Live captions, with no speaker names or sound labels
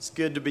It's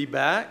good to be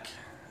back.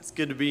 It's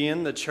good to be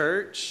in the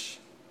church.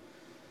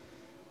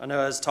 I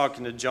know I was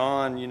talking to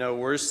John,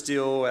 we're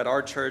still at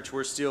our church,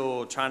 we're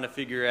still trying to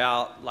figure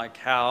out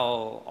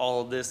how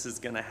all of this is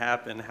going to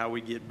happen, how we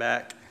get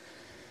back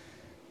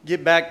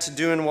to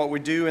doing what we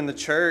do in the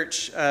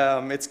church.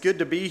 It's good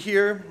to be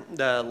here.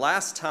 The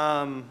last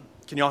time,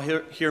 can y'all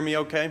hear me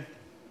okay?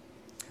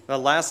 The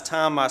last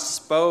time I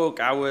spoke,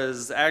 I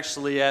was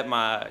actually at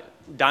my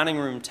dining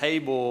room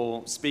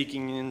table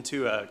speaking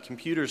into a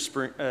computer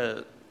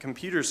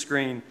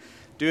screen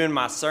doing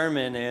my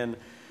sermon, and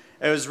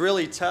it was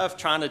really tough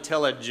trying to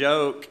tell a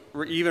joke,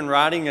 even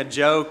writing a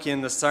joke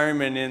in the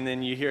sermon, and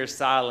then you hear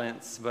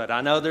silence. But I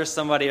know there's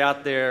somebody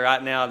out there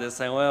right now that's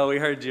saying, well, we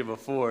heard you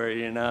before,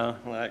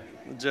 the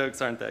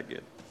jokes aren't that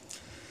good.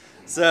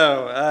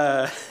 So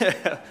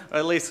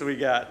at least we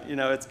got,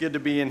 it's good to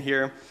be in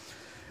here.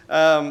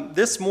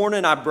 This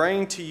morning I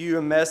bring to you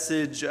a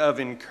message of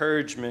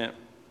encouragement.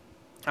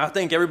 I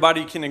think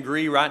everybody can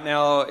agree right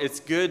now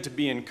it's good to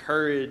be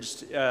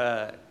encouraged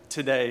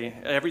today.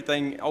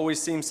 Everything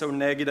always seems so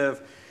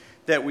negative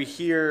that we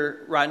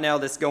hear right now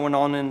that's going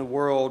on in the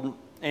world,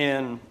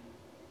 and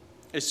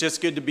it's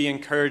just good to be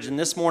encouraged. And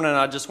this morning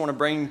I just want to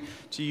bring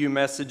to you a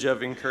message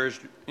of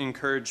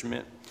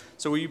encouragement.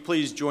 So will you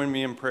please join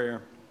me in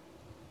prayer?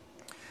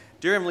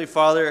 Dear Heavenly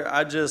Father,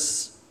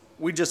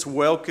 we just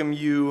welcome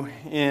you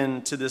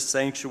into this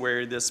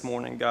sanctuary this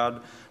morning,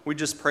 God. We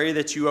just pray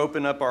that you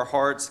open up our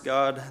hearts,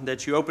 God,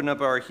 that you open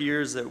up our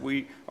ears,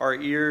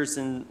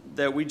 and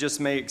that we just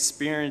may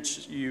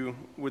experience you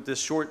with this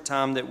short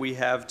time that we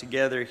have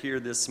together here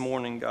this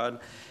morning, God.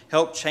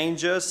 Help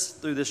change us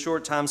through this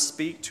short time.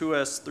 Speak to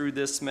us through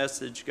this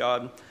message,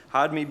 God.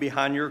 Hide me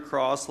behind your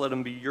cross. Let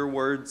them be your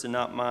words and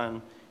not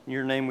mine. In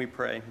your name we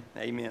pray.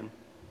 Amen.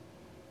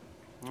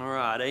 All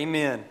right,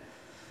 amen.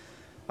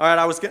 All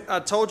right, I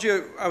told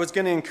you I was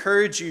going to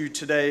encourage you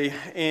today,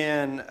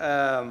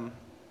 and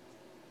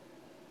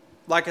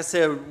like I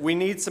said, we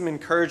need some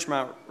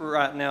encouragement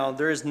right now.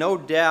 There is no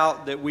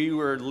doubt that we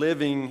were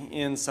living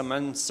in some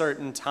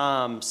uncertain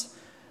times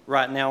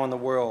right now in the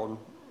world.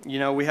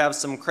 We have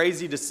some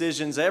crazy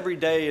decisions. Every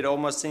day it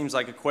almost seems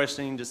like a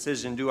questioning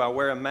decision. Do I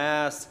wear a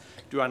mask?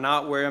 Do I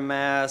not wear a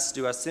mask?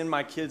 Do I send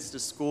my kids to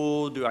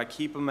school? Do I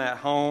keep them at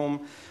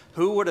home?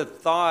 Who would have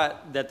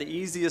thought that the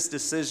easiest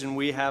decision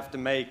we have to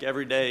make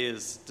every day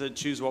is to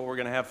choose what we're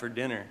going to have for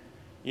dinner?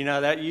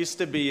 That used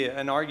to be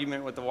an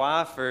argument with the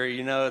wife, or,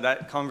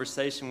 that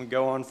conversation would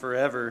go on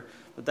forever.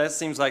 But that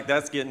seems like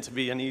that's getting to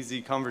be an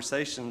easy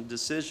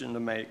decision to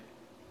make.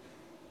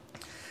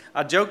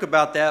 I joke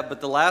about that, but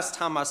the last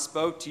time I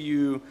spoke to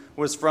you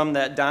was from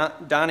that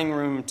dining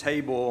room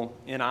table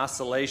in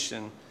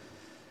isolation.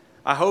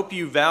 I hope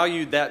you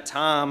valued that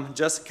time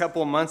just a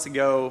couple of months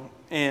ago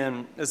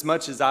and as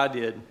much as I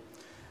did.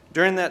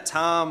 During that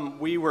time,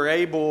 we were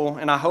able,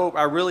 and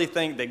I really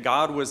think that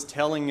God was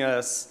telling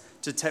us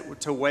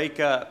to wake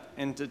up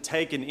and to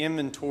take an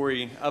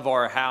inventory of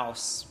our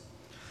house.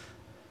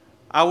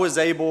 I was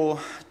able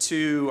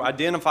to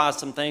identify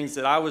some things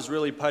that I was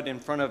really putting in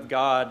front of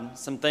God,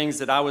 some things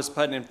that I was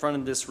putting in front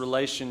of this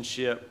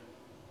relationship,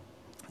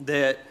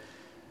 that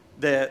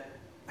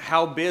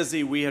how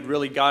busy we had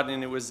really gotten.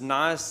 And it was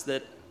nice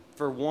that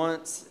for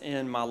once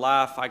in my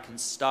life I could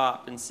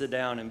stop and sit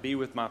down and be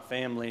with my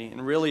family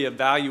and really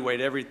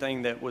evaluate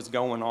everything that was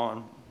going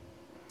on.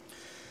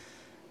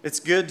 It's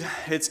good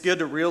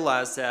to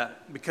realize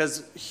that,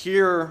 because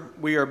here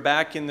we are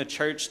back in the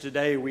church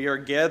today. We are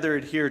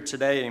gathered here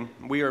today.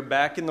 We are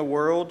back in the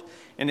world,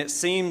 and it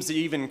seems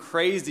even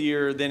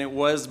crazier than it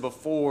was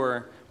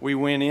before we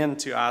went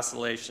into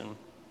isolation.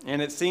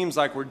 And it seems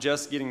like we're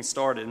just getting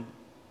started.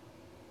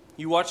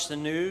 You watch the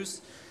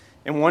news,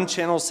 and one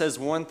channel says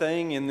one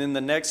thing, and then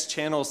the next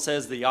channel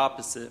says the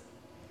opposite.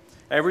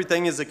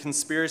 Everything is a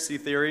conspiracy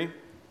theory.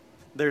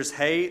 There's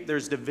hate,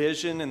 there's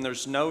division, and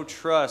there's no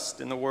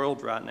trust in the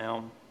world right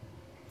now.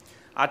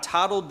 I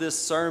titled this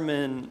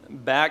sermon,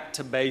 Back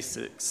to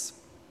Basics.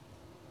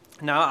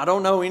 Now, I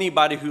don't know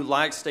anybody who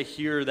likes to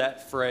hear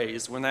that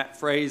phrase, when that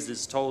phrase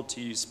is told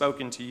to you,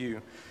 spoken to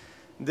you.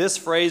 This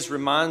phrase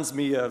reminds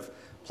me of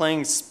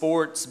playing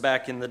sports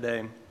back in the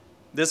day.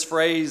 This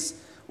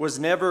phrase was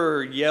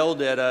never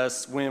yelled at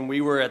us when we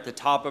were at the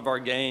top of our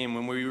game,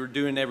 when we were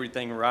doing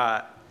everything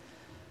right.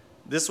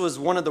 This was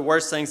one of the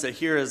worst things to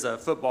hear as a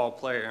football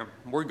player.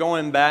 We're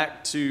going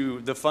back to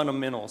the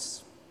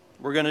fundamentals.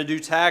 We're going to do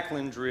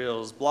tackling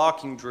drills,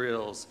 blocking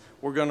drills.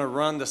 We're going to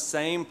run the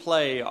same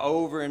play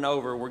over and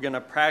over. We're going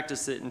to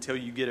practice it until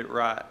you get it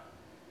right.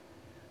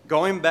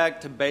 Going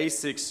back to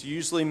basics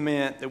usually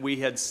meant that we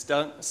had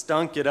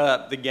stunk it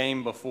up the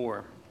game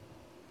before.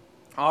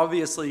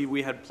 Obviously,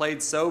 we had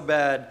played so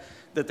bad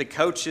that the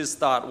coaches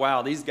thought,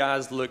 wow, these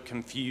guys look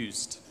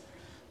confused.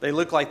 They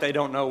look like they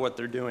don't know what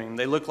they're doing.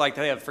 They look like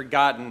they have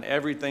forgotten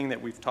everything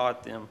that we've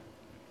taught them.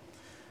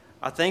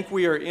 I think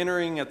we are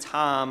entering a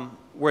time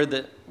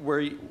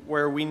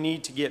where we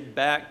need to get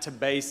back to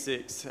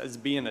basics as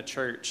being a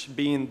church,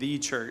 being the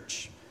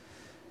church.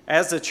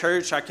 As a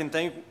church, I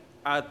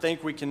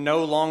think we can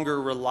no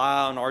longer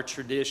rely on our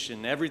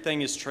tradition.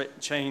 Everything is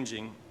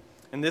changing.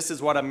 And this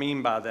is what I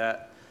mean by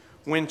that.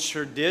 When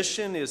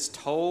tradition is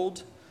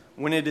told,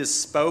 when it is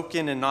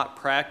spoken and not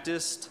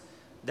practiced,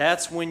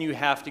 that's when you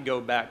have to go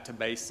back to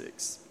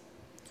basics.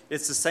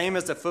 It's the same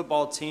as a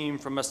football team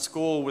from a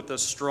school with a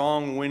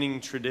strong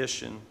winning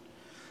tradition.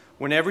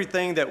 When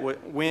everything that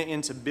went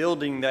into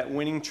building that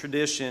winning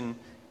tradition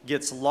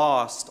gets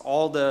lost,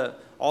 all the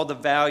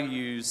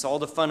values, all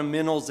the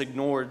fundamentals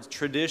ignored,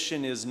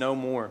 tradition is no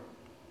more.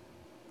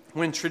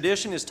 When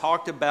tradition is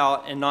talked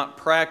about and not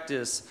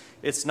practiced,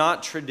 it's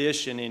not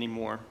tradition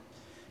anymore.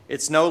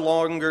 It's no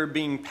longer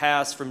being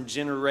passed from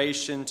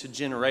generation to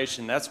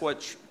generation. That's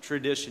what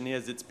tradition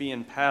is. It's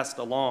being passed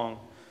along.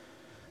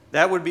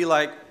 That would be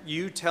like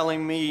you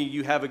telling me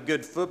you have a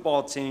good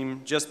football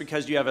team just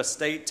because you have a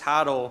state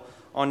title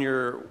on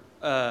your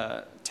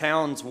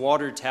town's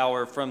water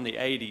tower from the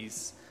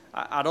 80s.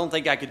 I don't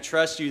think I could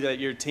trust you that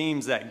your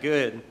team's that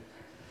good.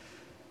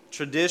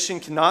 Tradition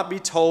cannot be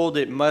told,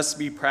 it must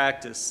be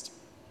practiced.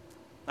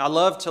 I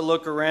love to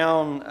look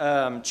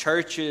around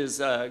churches,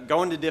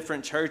 going to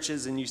different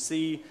churches, and you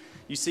see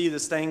the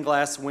stained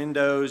glass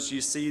windows,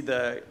 you see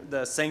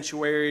the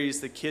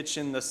sanctuaries, the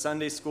kitchen, the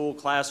Sunday school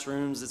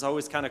classrooms. It's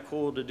always kind of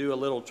cool to do a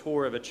little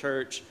tour of a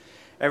church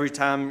every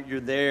time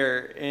you're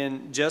there.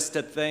 And just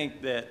to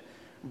think that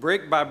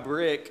brick by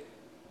brick,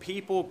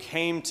 people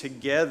came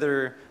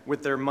together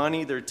with their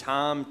money, their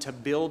time to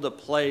build a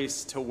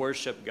place to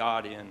worship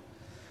God in.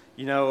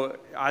 You know,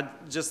 I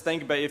just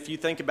think about, if you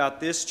think about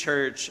this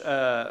church,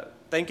 go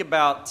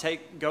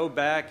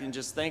back and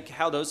just think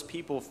how those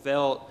people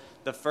felt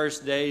the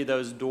first day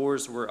those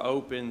doors were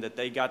open, that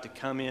they got to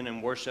come in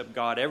and worship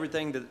God.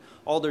 Everything that,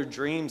 all their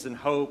dreams and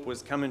hope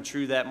was coming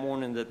true that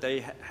morning, that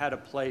they had a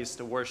place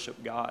to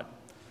worship God.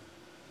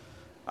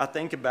 I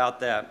think about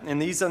that. In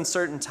these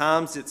uncertain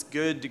times, it's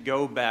good to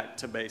go back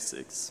to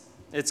basics.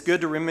 It's good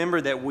to remember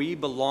that we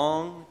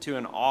belong to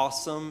an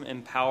awesome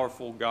and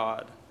powerful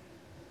God.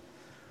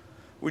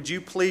 Would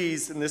you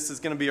please, and this is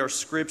going to be our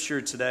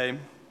scripture today,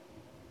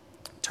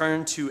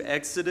 turn to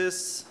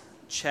Exodus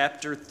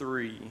chapter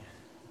 3.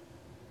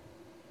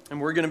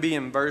 And we're going to be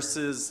in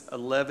verses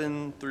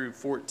 11 through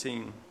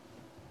 14.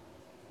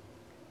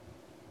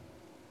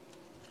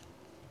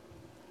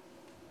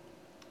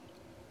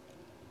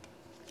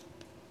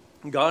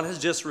 God has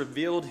just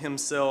revealed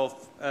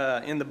himself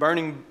in the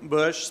burning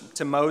bush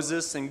to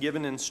Moses and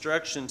given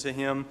instruction to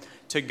him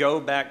to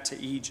go back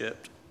to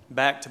Egypt.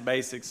 Back to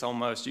basics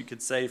almost, you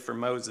could say, for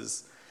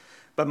Moses.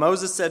 But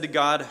Moses said to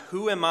God,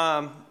 "Who am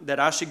I that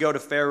I should go to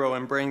Pharaoh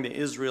and bring the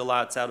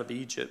Israelites out of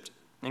Egypt?"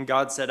 And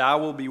God said, "I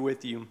will be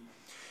with you.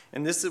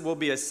 And this will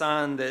be a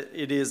sign that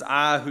it is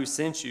I who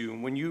sent you.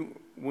 When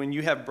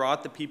you have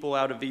brought the people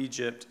out of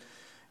Egypt,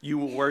 you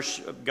will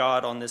worship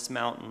God on this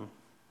mountain."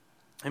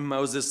 And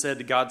Moses said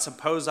to God,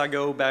 "Suppose I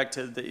go back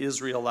to the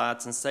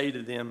Israelites and say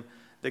to them,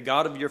 'The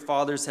God of your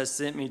fathers has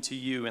sent me to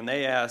you.' And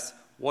they ask,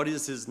 'What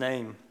is his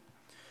name?'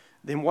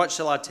 Then what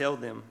shall I tell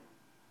them?"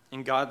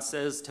 And God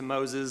says to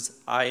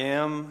Moses, "I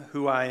am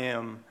who I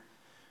am.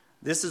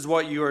 This is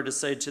what you are to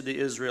say to the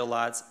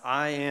Israelites,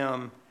 I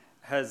am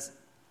has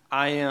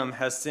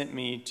sent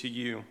me to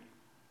you.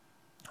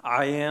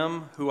 I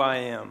am who I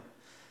am."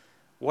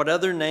 What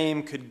other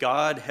name could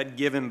God have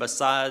given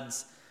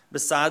besides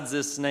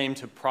this name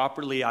to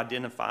properly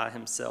identify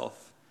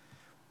himself?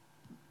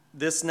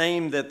 This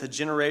name that the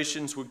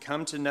generations would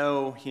come to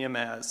know him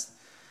as.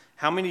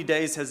 How many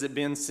days has it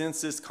been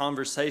since this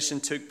conversation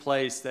took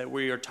place that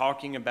we are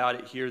talking about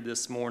it here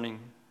this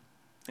morning?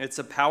 It's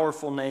a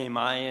powerful name,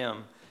 I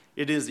am.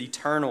 It is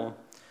eternal.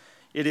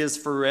 It is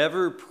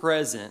forever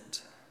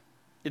present.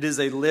 It is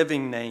a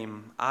living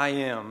name, I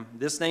am.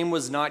 This name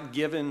was not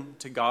given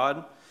to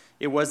God.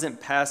 It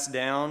wasn't passed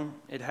down.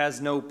 It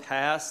has no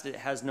past. It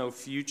has no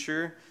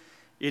future.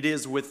 It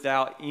is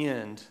without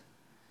end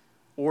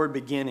or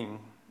beginning,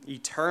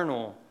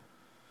 eternal.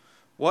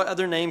 What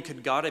other name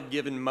could God have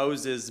given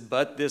Moses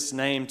but this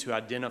name to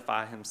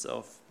identify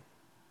himself?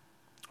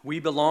 We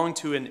belong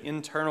to an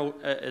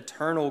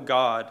eternal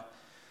God,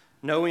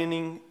 no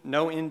ending,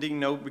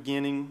 no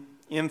beginning,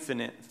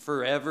 infinite,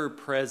 forever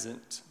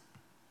present.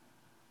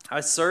 I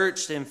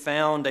searched and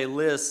found a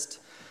list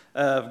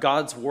of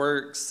God's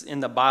works in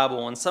the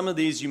Bible, and some of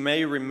these you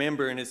may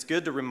remember, and it's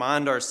good to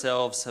remind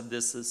ourselves of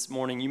this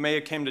morning. You may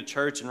have came to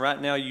church, and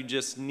right now you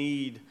just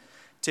need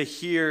to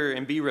hear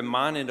and be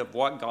reminded of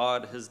what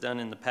God has done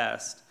in the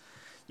past.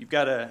 You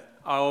got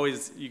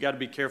to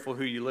be careful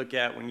who you look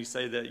at when you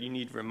say that you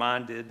need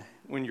reminded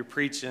when you're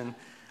preaching.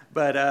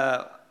 But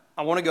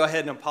I want to go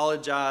ahead and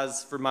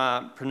apologize for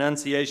my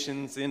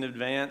pronunciations in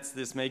advance.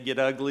 This may get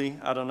ugly.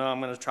 I don't know.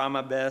 I'm going to try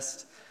my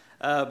best.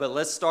 But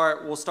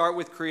we'll start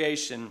with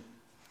creation.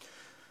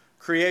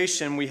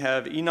 Creation, we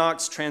have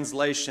Enoch's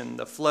translation,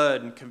 the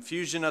flood,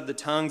 confusion of the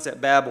tongues at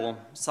Babel,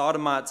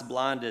 Sodomites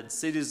blinded,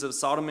 cities of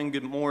Sodom and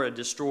Gomorrah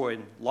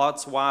destroyed,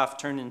 Lot's wife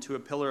turned into a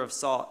pillar of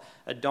salt,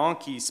 a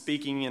donkey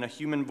speaking in a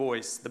human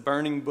voice, the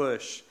burning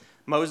bush,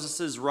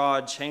 Moses'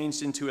 rod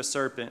changed into a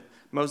serpent,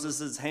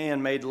 Moses'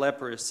 hand made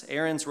leprous,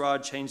 Aaron's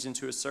rod changed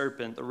into a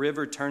serpent, the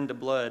river turned to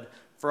blood,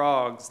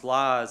 frogs,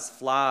 lice,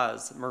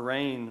 flies,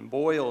 murrain,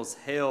 boils,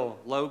 hail,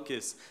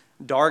 locusts,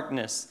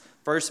 darkness,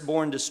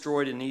 firstborn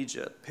destroyed in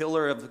Egypt,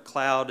 pillar of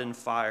cloud and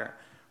fire,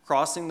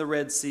 crossing the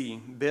Red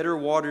Sea, bitter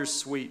waters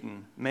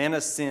sweetened,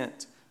 manna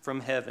sent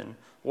from heaven,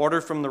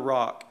 water from the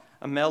rock,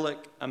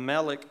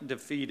 Amalek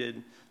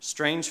defeated,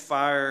 strange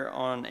fire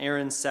on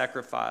Aaron's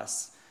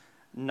sacrifice,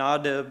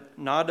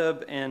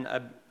 Nadab and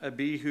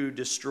Abihu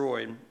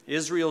destroyed,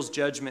 Israel's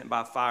judgment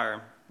by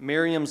fire,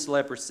 Miriam's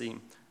leprosy,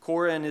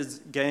 Korah and his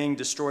gang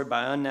destroyed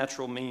by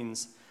unnatural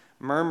means,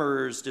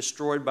 murmurers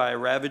destroyed by a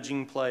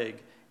ravaging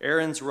plague,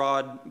 Aaron's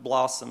rod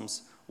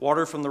blossoms,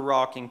 water from the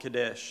rock in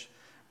Kadesh,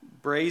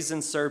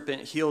 brazen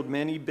serpent healed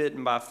many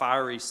bitten by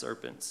fiery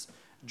serpents,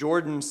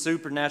 Jordan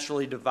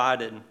supernaturally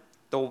divided,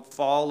 the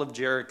fall of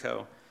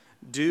Jericho,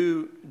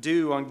 dew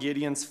on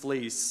Gideon's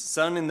fleece,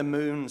 sun and the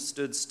moon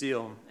stood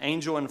still,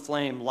 angel and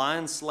flame,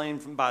 lion slain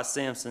by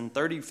Samson,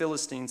 30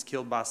 Philistines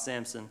killed by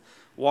Samson,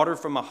 water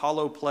from a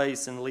hollow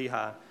place in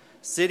Lehi,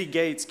 city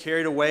gates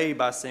carried away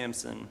by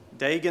Samson,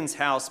 Dagon's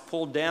house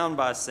pulled down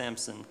by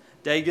Samson,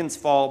 Dagon's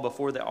fall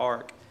before the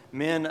ark,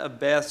 men of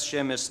Beth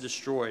Shemesh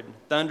destroyed,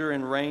 thunder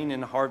and rain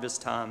in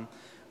harvest time,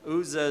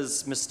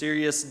 Uzzah's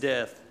mysterious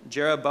death,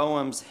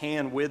 Jeroboam's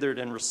hand withered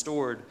and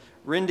restored,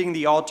 rending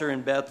the altar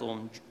in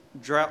Bethel,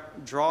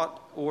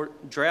 drought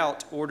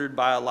ordered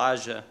by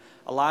Elijah,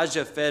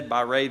 Elijah fed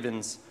by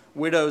ravens,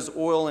 widow's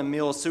oil and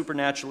meal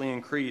supernaturally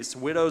increased,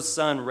 widow's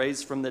son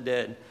raised from the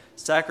dead,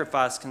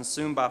 sacrifice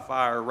consumed by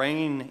fire,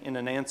 rain in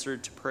an answer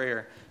to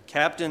prayer,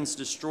 captains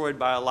destroyed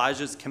by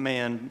Elijah's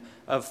command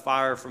of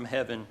fire from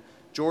heaven,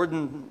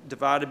 Jordan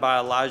divided by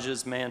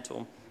Elijah's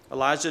mantle,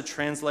 Elijah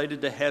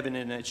translated to heaven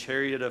in a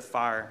chariot of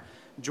fire,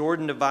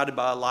 Jordan divided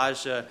by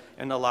Elijah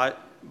and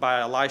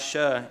by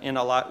Elisha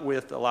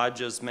with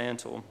Elijah's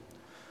mantle.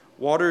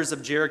 Waters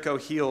of Jericho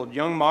healed.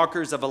 Young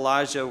mockers of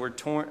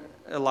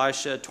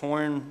Elisha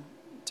torn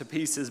to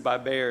pieces by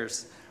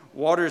bears.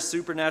 Waters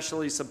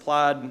supernaturally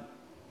supplied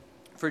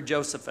for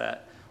Josaphat.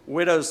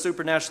 Widows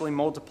supernaturally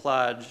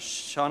multiplied.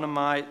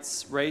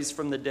 Shunammite raised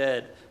from the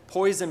dead.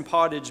 Poison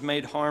pottage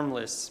made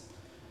harmless.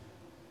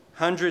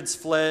 Hundreds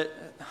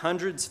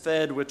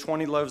fed with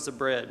 20 loaves of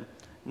bread.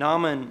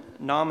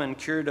 Naaman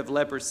cured of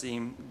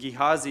leprosy.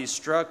 Gehazi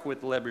struck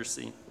with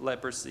leprosy.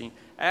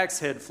 Axe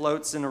head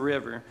floats in a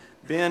river.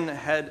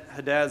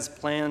 Ben-Hadad's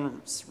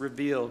plans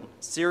revealed.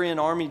 Syrian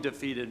army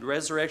defeated.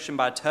 Resurrection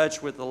by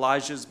touch with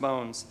Elijah's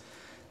bones.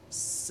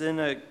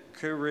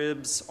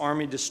 Sennacherib's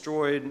army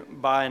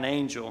destroyed by an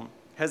angel.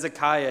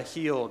 Hezekiah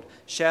healed.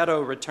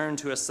 Shadow returned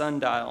to a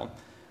sundial.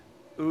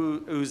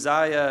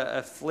 Uzziah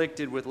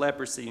afflicted with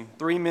leprosy.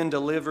 3 men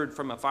delivered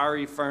from a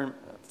fiery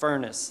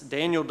furnace.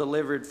 Daniel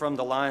delivered from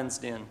the lion's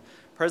den.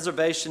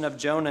 Preservation of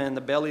Jonah in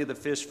the belly of the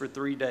fish for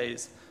 3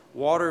 days.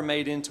 Water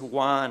made into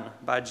wine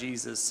by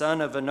Jesus. Son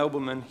of a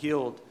nobleman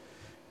healed.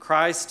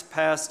 Christ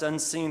passed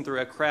unseen through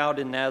a crowd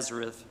in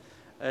Nazareth.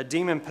 A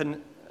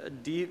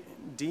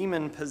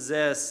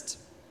demon-possessed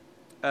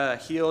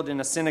healed in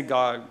a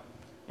synagogue.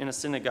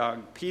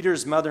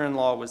 Peter's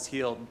mother-in-law was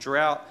healed.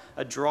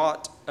 A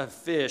draught of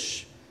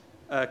fish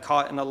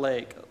caught in a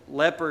lake.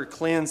 Leper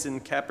cleansed in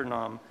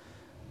Capernaum.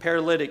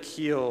 Paralytic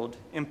healed.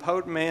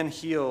 Impotent man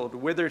healed.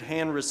 Withered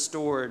hand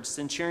restored.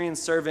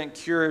 Centurion's servant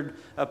cured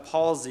of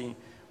palsy.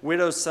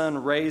 Widow's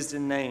son raised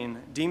in Nain.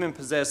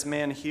 Demon-possessed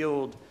man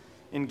healed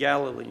in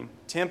Galilee.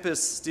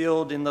 Tempest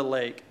stilled in the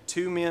lake.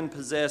 2 men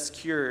possessed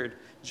cured.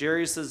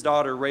 Jairus'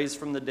 daughter raised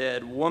from the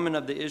dead. Woman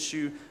of the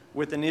issue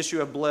with an issue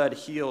of blood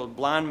healed.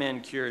 Blind man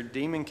cured.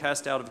 Demon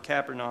cast out of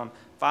Capernaum.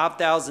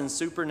 5,000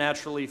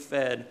 supernaturally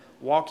fed.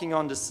 Walking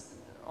on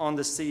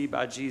the sea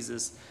by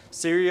Jesus.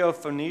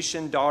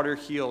 Syro-Phoenician daughter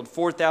healed.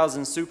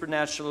 4,000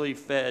 supernaturally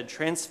fed.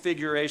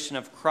 Transfiguration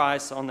of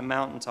Christ on the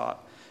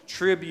mountaintop.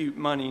 Tribute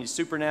money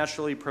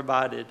supernaturally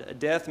provided. A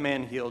deaf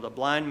man healed. A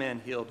blind man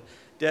healed.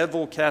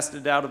 Devil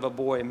casted out of a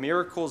boy.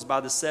 Miracles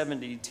by the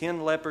 70.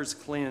 10 lepers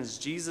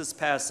cleansed. Jesus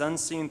passed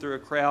unseen through a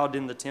crowd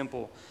in the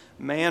temple.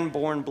 Man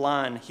born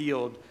blind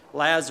healed.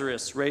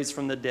 Lazarus raised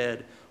from the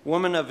dead.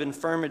 Woman of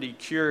infirmity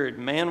cured.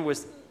 Man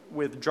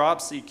with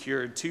dropsy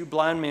cured. 2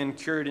 blind men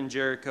cured in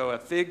Jericho. A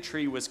fig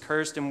tree was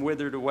cursed and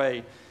withered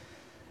away.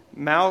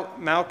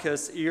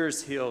 Malchus'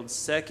 ears healed.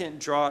 2nd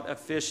draught of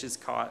fish is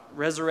caught.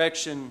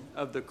 Resurrection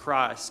of the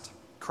Christ.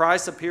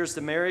 Christ appears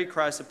to Mary.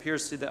 Christ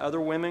appears to the other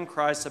women.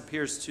 Christ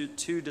appears to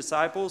 2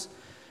 disciples.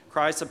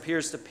 Christ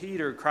appears to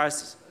Peter.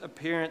 Christ's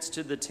appearance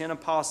to the 10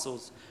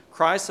 apostles.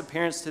 Christ's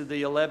appearance to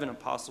the 11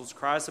 apostles.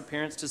 Christ's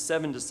appearance to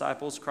 7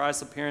 disciples.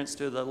 Christ's appearance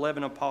to the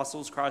 11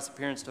 apostles. Christ's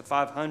appearance to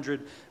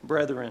 500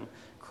 brethren.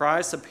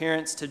 Christ's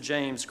appearance to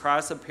James,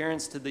 Christ's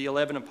appearance to the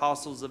 11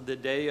 apostles of the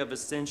day of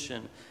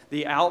ascension,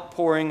 the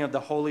outpouring of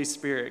the Holy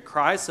Spirit,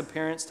 Christ's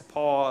appearance to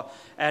Paul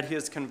at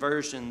his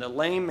conversion, the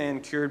lame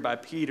man cured by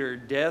Peter,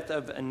 death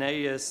of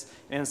Aeneas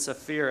and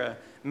Sapphira,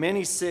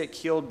 many sick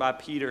healed by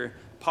Peter,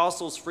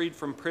 apostles freed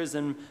from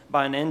prison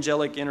by an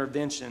angelic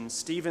intervention,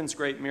 Stephen's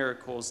great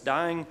miracles,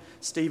 dying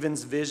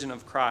Stephen's vision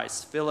of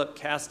Christ, Philip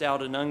cast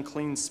out an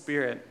unclean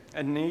spirit,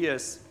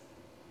 Aeneas'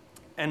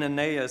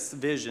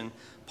 vision,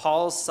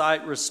 Paul's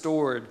sight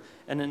restored,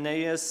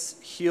 Ananias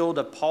healed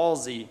a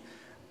palsy,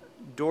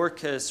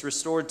 Dorcas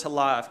restored to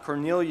life,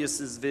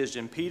 Cornelius'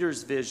 vision,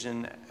 Peter's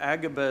vision,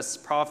 Agabus'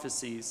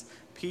 prophecies,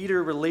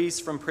 Peter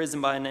released from prison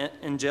by an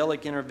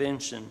angelic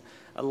intervention,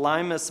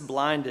 Elymas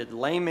blinded,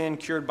 lame man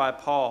cured by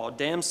Paul,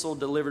 damsel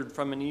delivered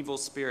from an evil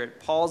spirit,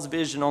 Paul's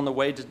vision on the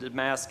way to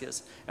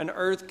Damascus, an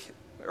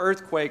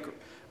earthquake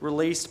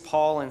released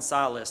Paul and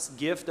Silas,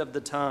 gift of the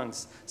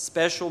tongues,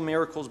 special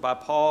miracles by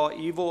Paul,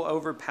 evil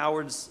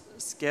overpowered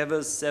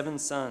Sceva's 7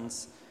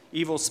 sons,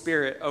 evil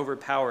spirit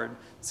overpowered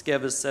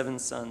Sceva's 7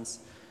 sons,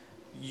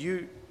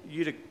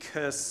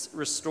 Eutychus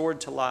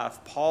restored to life,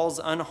 Paul's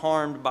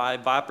unharmed by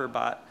viper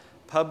bite,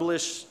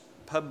 Publius'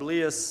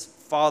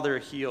 father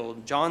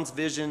healed, John's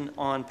vision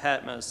on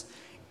Patmos,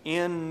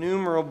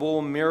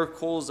 innumerable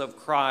miracles of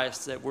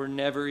Christ that were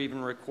never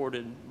even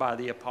recorded by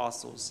the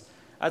apostles.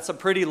 That's a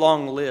pretty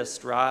long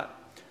list, right?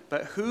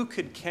 But who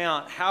could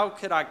count? How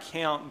could I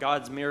count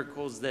God's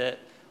miracles that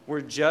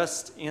were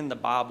just in the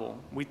Bible?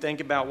 We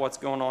think about what's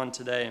going on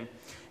today.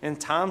 In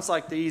times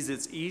like these,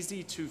 it's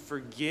easy to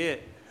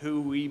forget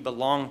who we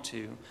belong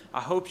to.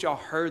 I hope y'all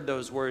heard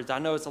those words. I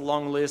know it's a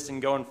long list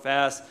and going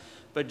fast,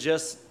 but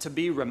just to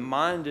be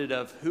reminded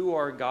of who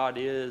our God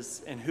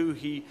is and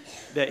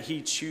that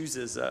He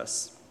chooses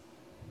us.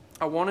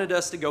 I wanted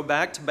us to go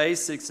back to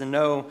basics and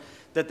know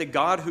that the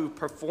God who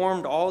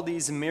performed all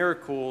these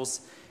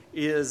miracles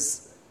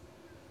is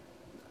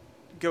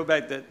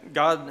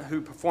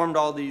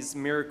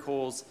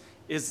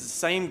the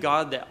same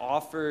God that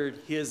offered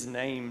His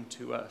name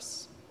to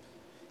us.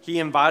 He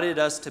invited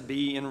us to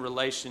be in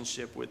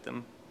relationship with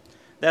Him.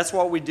 That's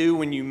what we do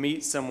when you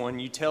meet someone.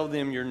 You tell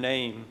them your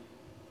name.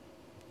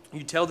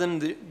 You tell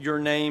them your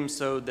name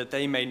so that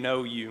they may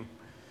know you.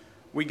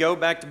 We go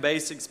back to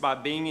basics by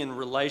being in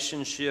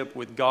relationship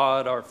with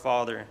God our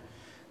Father,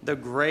 the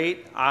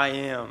great I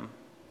Am,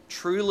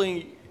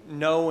 truly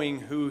knowing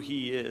who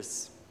He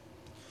is.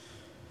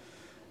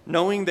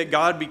 Knowing that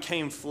God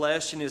became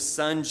flesh in His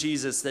Son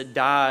Jesus that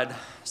died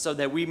so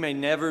that we may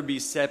never be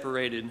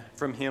separated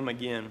from Him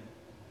again.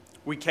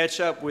 We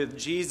catch up with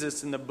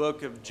Jesus in the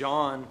book of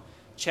John,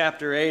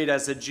 chapter 8,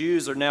 as the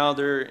Jews are now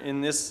in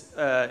this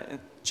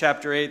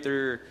chapter 8,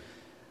 they're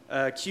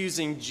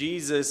accusing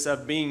Jesus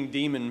of being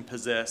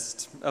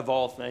demon-possessed of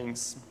all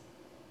things.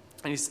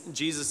 And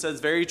Jesus says,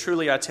 "Very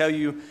truly I tell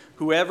you,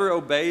 whoever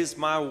obeys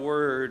my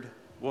word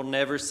will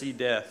never see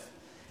death."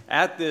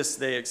 At this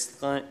they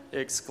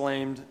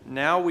exclaimed,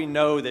 "Now we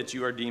know that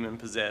you are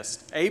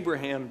demon-possessed.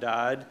 Abraham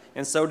died,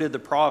 and so did the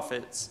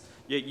prophets.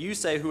 Yet you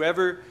say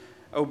whoever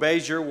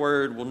obeys your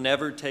word will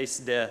never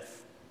taste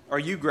death. Are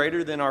you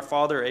greater than our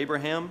father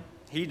Abraham?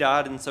 He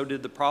died, and so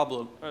did the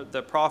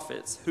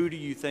prophets. Who do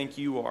you think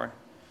you are?"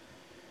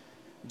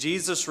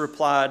 Jesus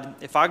replied,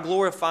 "If I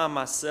glorify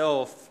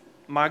myself,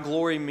 my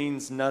glory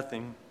means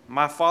nothing.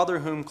 My Father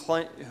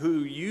who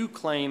you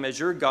claim as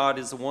your God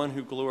is the one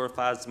who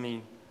glorifies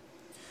me.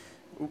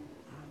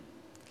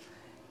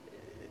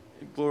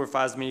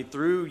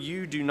 Through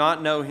you do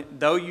not know him,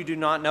 though you do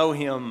not know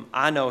him,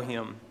 I know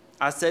him.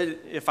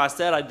 If I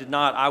said I did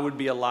not, I would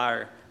be a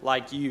liar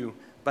like you,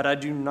 but I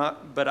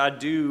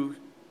do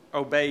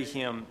obey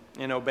him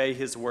and obey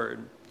his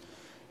word.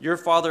 Your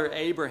father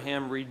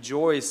Abraham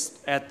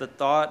rejoiced at the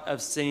thought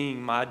of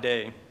seeing my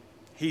day.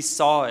 He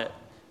saw it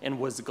and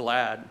was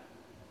glad.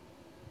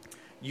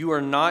 You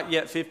are not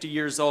yet 50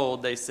 years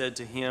old," they said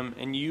to him,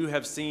 "and you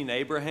have seen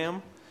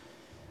Abraham?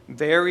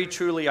 Very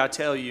truly I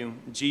tell you,"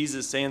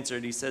 Jesus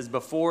answered. He says,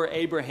 "Before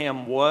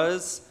Abraham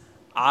was,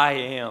 I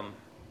am."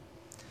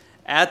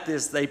 At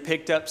this, they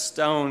picked up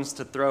stones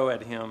to throw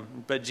at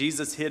him, but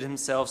Jesus hid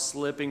himself,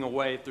 slipping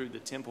away through the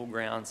temple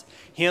grounds.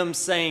 Him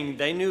saying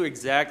they knew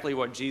exactly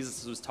what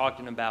Jesus was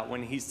talking about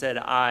when he said,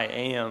 "I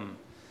am."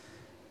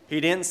 He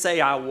didn't say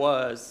I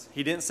was.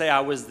 He didn't say I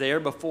was there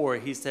before.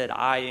 He said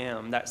I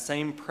am. That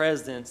same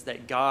presence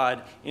that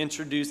God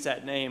introduced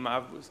that name,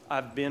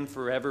 I've been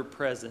forever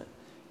present.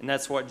 And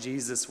that's what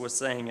Jesus was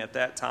saying at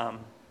that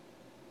time.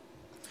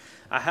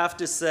 I have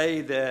to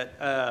say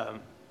that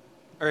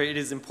it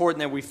is important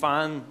that we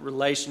find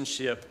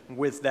relationship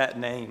with that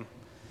name.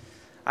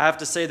 I have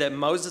to say that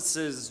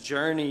Moses'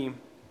 journey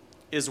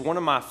is one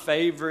of my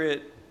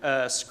favorite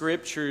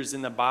scriptures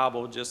in the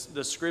Bible. Just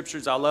the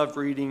scriptures I love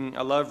reading.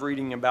 I love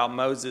reading about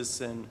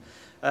Moses and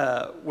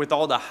with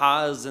all the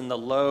highs and the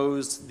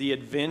lows, the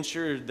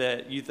adventure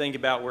that you think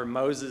about where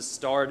Moses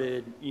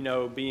started,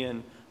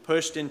 being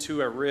pushed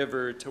into a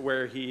river to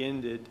where he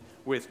ended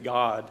with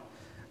God.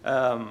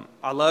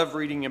 I love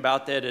reading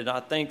about that, and I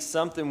think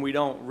something we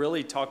don't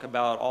really talk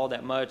about all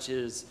that much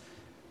is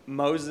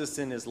Moses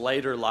in his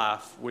later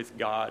life with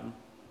God.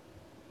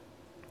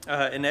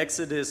 In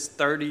Exodus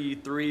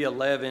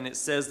 33:11, it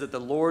says that the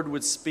Lord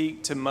would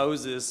speak to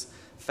Moses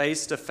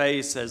face to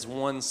face as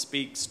one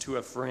speaks to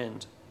a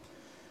friend.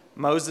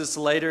 Moses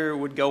later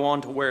would go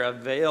on to wear a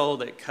veil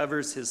that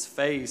covers his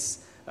face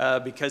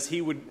because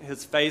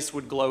his face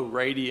would glow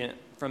radiant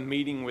from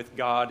meeting with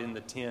God in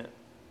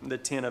the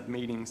tent of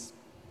meetings.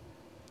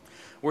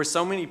 Where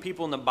so many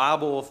people in the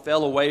Bible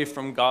fell away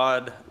from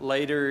God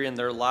later in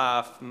their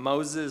life,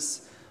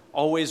 Moses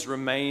always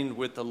remained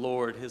with the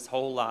Lord his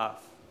whole life.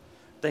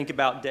 Think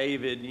about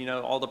David,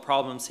 all the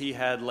problems he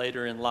had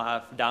later in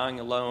life, dying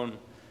alone.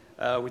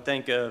 We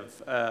think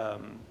of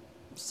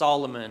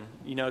Solomon,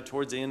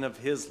 towards the end of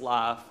his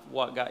life,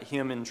 what got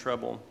him in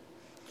trouble.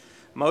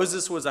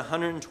 Moses was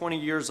 120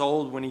 years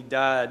old when he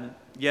died,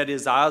 yet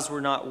his eyes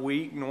were not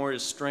weak, nor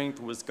his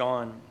strength was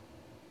gone.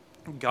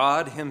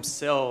 God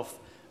himself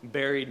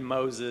buried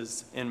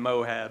Moses in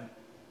Moab.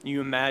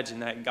 You imagine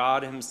that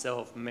God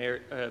himself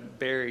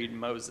buried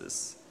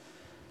Moses.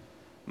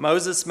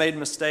 Moses made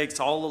mistakes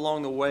all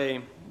along the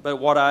way, but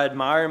what I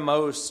admire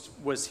most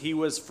was he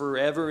was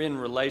forever in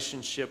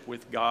relationship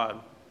with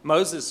God.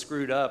 Moses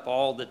screwed up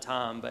all the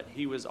time, but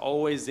he was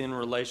always in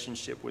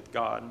relationship with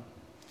God.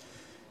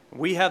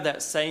 We have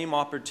that same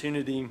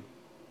opportunity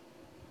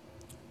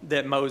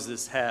that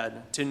Moses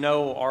had to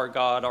know our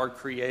God, our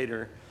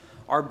Creator.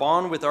 Our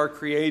bond with our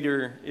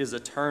Creator is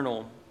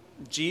eternal.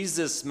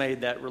 Jesus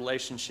made that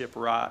relationship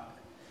right.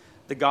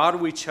 The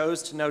God we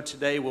chose to know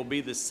today will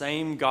be the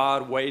same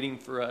God waiting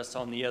for us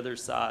on the other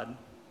side.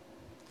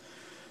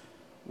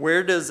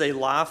 Where does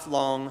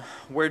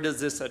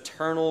this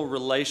eternal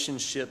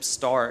relationship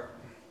start?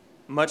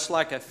 Much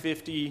like a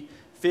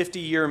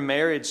 50-year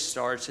marriage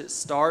starts, it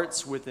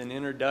starts with an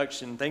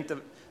introduction.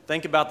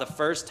 Think about the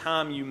first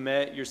time you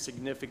met your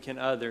significant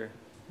other.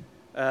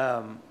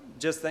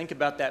 Just think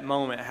about that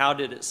moment. How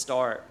did it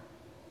start?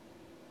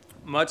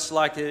 Much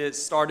like it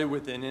started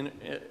with an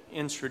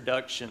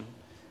introduction,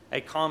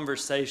 a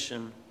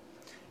conversation.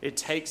 It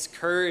takes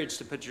courage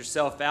to put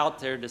yourself out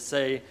there,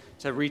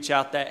 to reach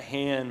out that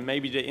hand,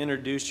 maybe to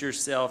introduce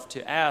yourself,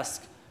 to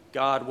ask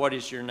God, what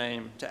is your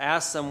name? To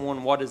ask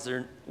someone, what is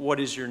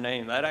your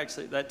name?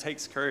 That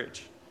takes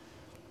courage.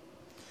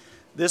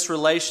 This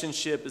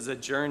relationship is a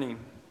journey.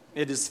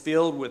 It is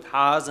filled with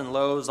highs and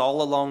lows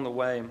all along the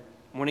way.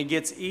 When it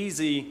gets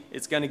easy,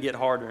 it's going to get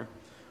harder.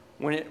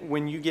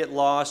 When you get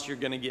lost, you're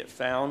going to get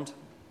found.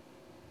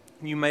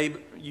 You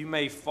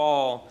may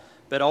fall,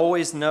 but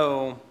always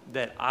know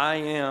that I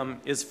Am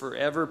is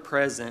forever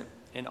present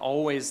and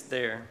always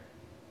there.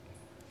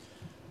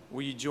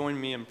 Will you join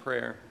me in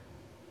prayer?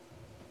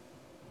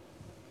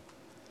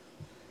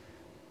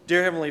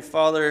 Dear Heavenly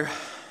Father,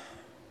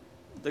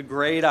 the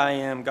great I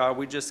Am, God,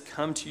 we just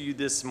come to you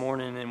this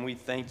morning and we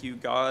thank you,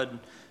 God,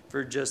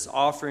 for just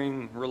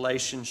offering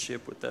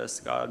relationship with us,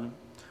 God.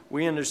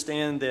 We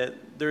understand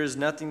that there is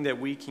nothing that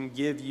we can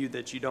give you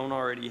that you don't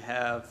already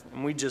have.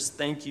 And we just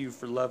thank you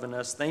for loving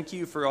us. Thank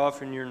you for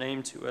offering your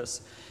name to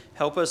us.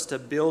 Help us to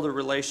build a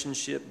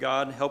relationship,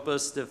 God. Help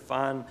us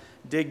to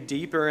dig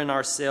deeper in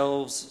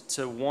ourselves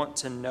to want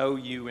to know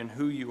you and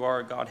who you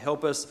are, God.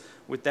 Help us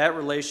with that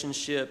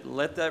relationship.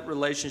 Let that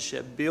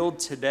relationship build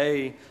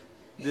today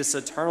this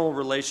eternal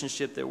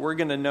relationship that we're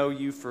going to know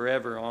you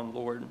forever on,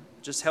 Lord.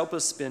 Just help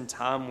us spend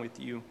time with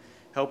you.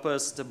 Help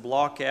us to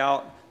block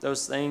out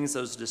those things,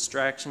 those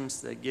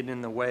distractions that get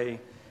in the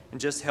way, and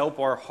just help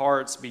our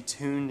hearts be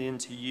tuned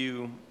into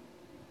you.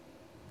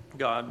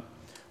 God,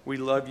 we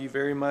love you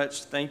very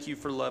much. Thank you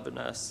for loving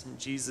us. In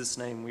Jesus'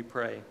 name we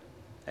pray.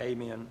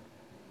 Amen.